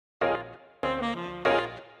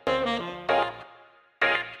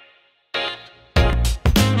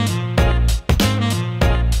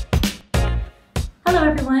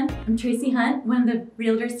I'm Tracie Hunt, one of the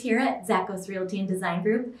realtors here at Zachos Realty Design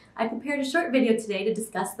Group. I prepared a short video today to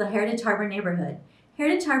discuss the Heritage Harbour neighborhood.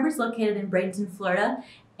 Heritage Harbour is located in Bradenton, Florida,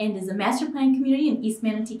 and is a master planned community in East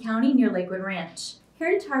Manatee County near Lakewood Ranch.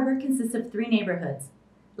 Heritage Harbour consists of 3 neighborhoods: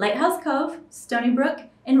 Lighthouse Cove, Stony Brook,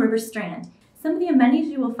 and River Strand. Some of the amenities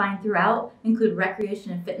you will find throughout include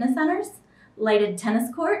recreation and fitness centers, lighted tennis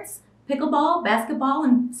courts, pickleball, basketball,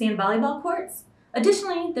 and sand volleyball courts.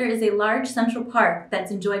 Additionally, there is a large central park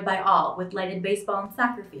that's enjoyed by all, with lighted baseball and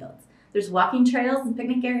soccer fields. There's walking trails and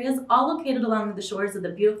picnic areas, all located along the shores of the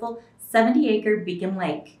beautiful 70-acre Beacon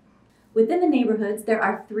Lake. Within the neighborhoods, there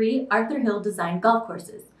are 3 Arthur Hill designed golf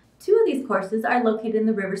courses. 2 of these courses are located in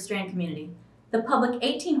the River Strand community. The public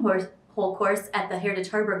 18-hole course at the Heritage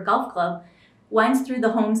Harbour Golf Club winds through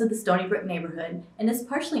the homes of the Stony Brook neighborhood and is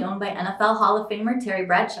partially owned by NFL Hall of Famer Terry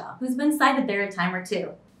Bradshaw, who's been sighted there a time or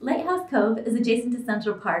 2. Lighthouse Cove is adjacent to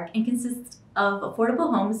Central Park and consists of affordable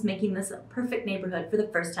homes, making this a perfect neighborhood for the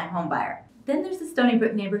first-time homebuyer. Then there's the Stony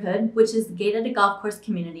Brook neighborhood, which is gated a golf course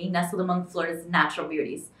community nestled among Florida's natural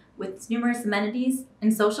beauties. With its numerous amenities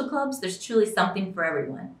and social clubs, there's truly something for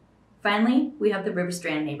everyone. Finally, we have the River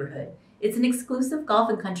Strand neighborhood. It's an exclusive golf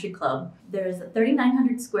and country club. There's a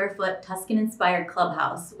 3,900 square foot Tuscan-inspired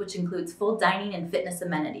clubhouse, which includes full dining and fitness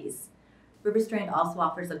amenities. River Strand also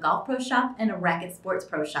offers a golf pro shop and a racket sports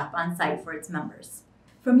pro shop on site for its members.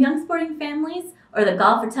 From young sporting families, or the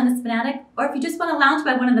golf or tennis fanatic, or if you just want to lounge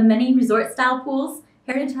by one of the many resort-style pools,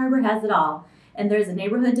 Heritage Harbour has it all, and there's a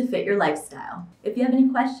neighborhood to fit your lifestyle. If you have any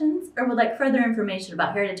questions or would like further information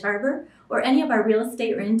about Heritage Harbour or any of our real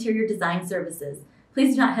estate or interior design services,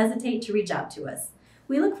 please do not hesitate to reach out to us.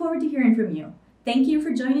 We look forward to hearing from you. Thank you for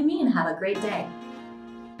joining me and have a great day.